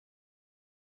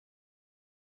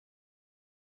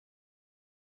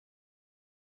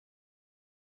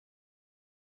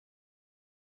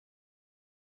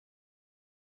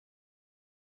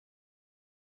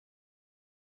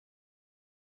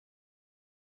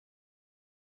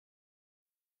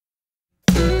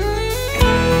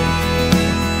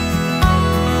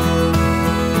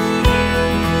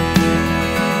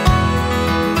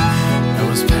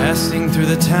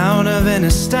town of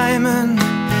Ennistymon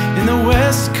in the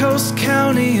west coast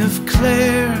county of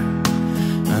Clare.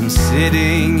 I'm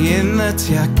sitting in the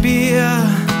Teach Bia,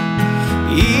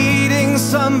 eating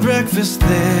some breakfast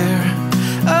there.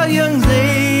 A young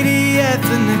lady at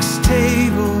the next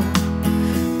table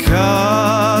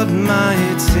caught my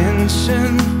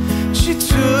attention. She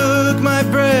took my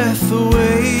breath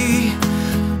away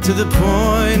to the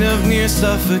point of near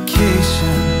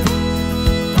suffocation.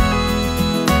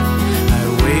 I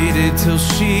waited till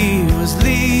she was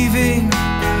leaving,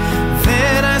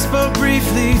 then I spoke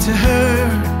briefly to her.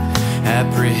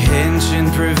 Apprehension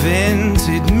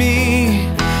prevented me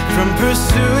from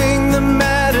pursuing the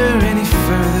matter any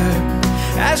further.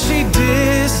 As she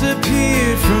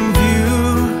disappeared from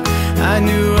view, I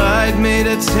knew I'd made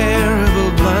a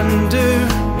terrible blunder.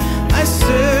 I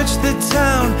searched the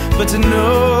town, but to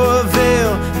no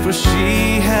avail, for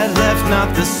she had left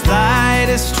not the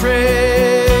slightest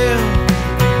trail.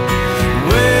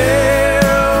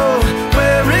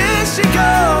 Where is she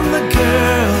gone, the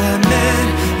girl I met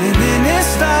in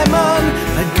Ennistymon?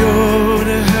 I'd go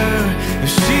to her if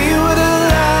she would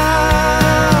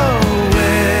allow.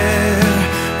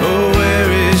 Where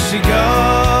is she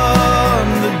gone,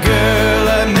 the girl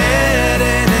I met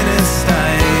in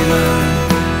Ennistymon?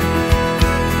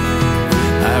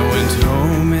 I went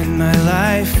home and my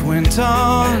life went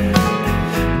on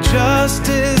just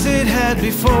as it had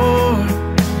before,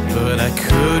 but I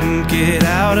couldn't get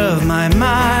out of my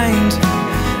mind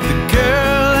the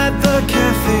girl at the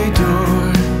cafe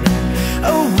door.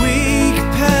 A week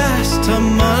passed, a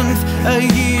month, a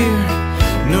year.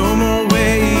 No more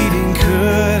waiting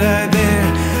could I bear.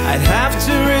 I'd have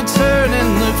to return and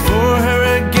look for her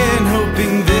again,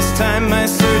 hoping this time my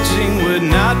searching would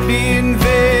not be in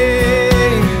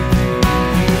vain.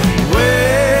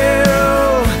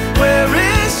 Where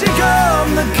is she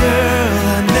gone, the girl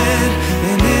I met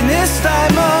in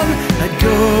Ennistymon? I'd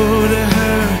go to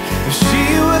her if she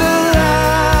would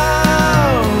allow.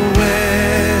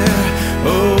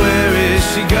 Where is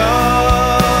she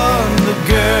gone, the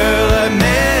girl I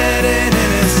met in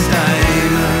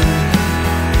Ennistymon?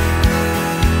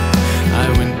 I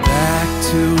went back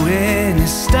to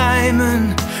Ennistymon,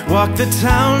 walked the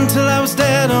town till I was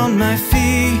dead on my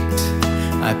feet.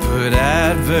 I put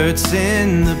adverts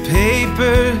in the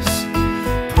papers,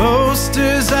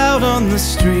 posters out on the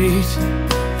street.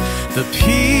 The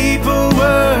people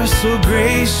were so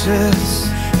gracious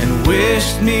and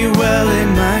wished me well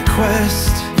in my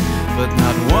quest, but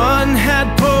not one had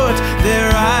put their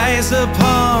eyes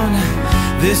upon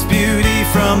this beauty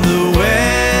from the west.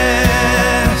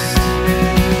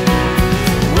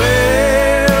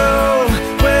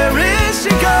 Where is she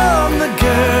gone, the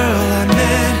girl I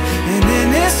met in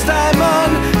Ennistymon?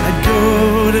 I'd go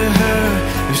to her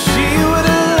if she would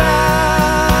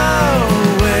allow.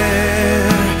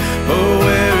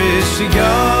 Where is she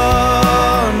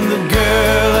gone, the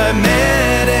girl I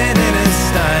met in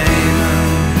Ennistymon?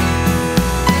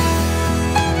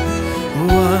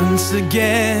 Once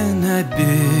again I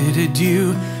bid adieu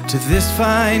to this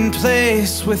fine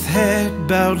place with head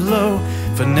bowed low,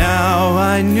 for now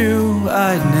I knew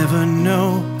I'd never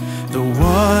know the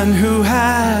one who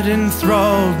had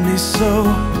enthralled me so.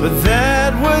 But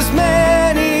that was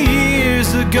many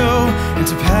years ago, and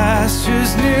to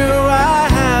pastures new I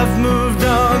have moved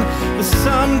on. But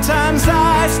sometimes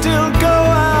I still go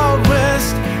out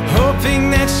west, hoping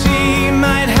that she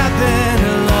might happen